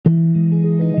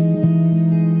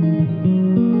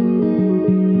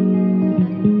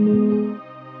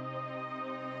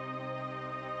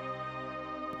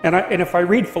And if I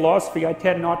read philosophy, I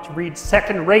tend not to read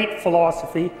second-rate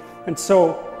philosophy. And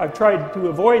so I've tried to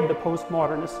avoid the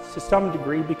postmodernists to some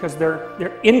degree because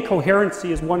their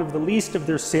incoherency is one of the least of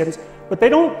their sins. But they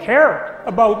don't care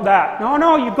about that.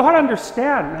 No, you've got to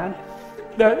understand, man.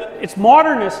 It's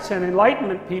modernists and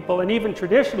Enlightenment people and even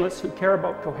traditionalists who care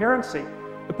about coherency.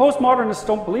 The postmodernists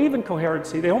don't believe in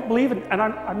coherency. They don't believe in, and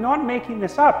I'm not making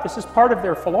this up. This is part of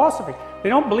their philosophy. They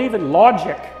don't believe in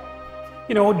logic.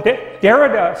 You know,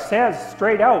 Derrida says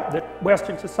straight out that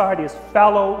Western society is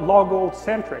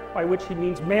phallo-logocentric, by which he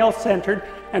means male-centered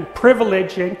and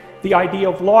privileging the idea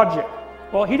of logic.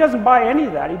 Well, he doesn't buy any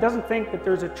of that. He doesn't think that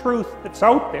there's a truth that's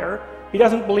out there. He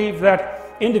doesn't believe that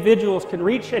individuals can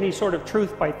reach any sort of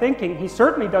truth by thinking. He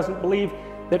certainly doesn't believe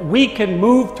that we can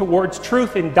move towards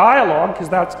truth in dialogue, because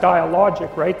that's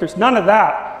dialogic, right? There's none of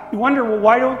that. You wonder, well,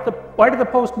 why do the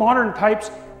postmodern types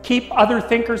keep other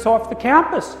thinkers off the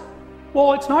campus?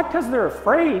 Well, it's not because they're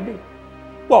afraid.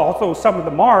 Well, although some of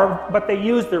them are, but they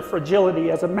use their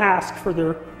fragility as a mask for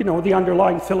their, the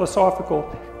underlying philosophical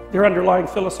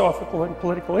and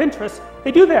political interests.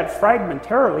 They do that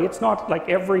fragmentarily. It's not like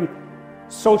every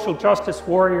social justice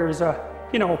warrior is a,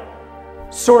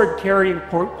 sword-carrying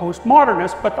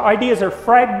postmodernist, but the ideas are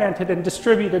fragmented and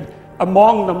distributed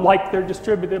among them like they're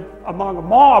distributed among a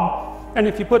mob. And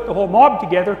if you put the whole mob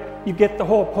together, you get the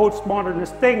whole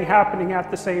postmodernist thing happening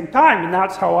at the same time, and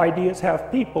that's how ideas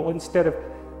have people instead of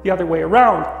the other way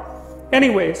around.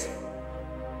 Anyways,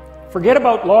 forget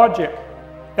about logic.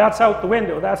 That's out the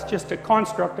window. That's just a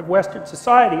construct of Western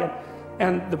society,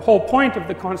 and the whole point of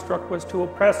the construct was to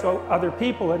oppress other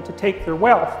people and to take their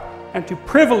wealth, and to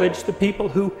privilege the people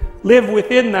who live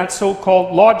within that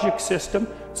so-called logic system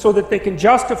so that they can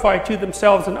justify to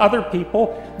themselves and other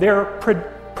people their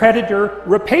predator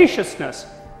rapaciousness,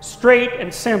 straight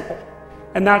and simple.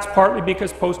 And that's partly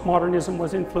because postmodernism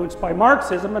was influenced by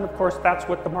Marxism, and of course that's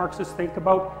what the Marxists think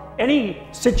about any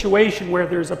situation where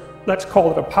there's let's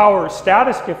call it a power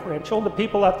status differential. The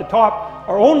people at the top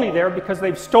are only there because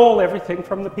they've stole everything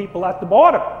from the people at the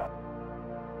bottom.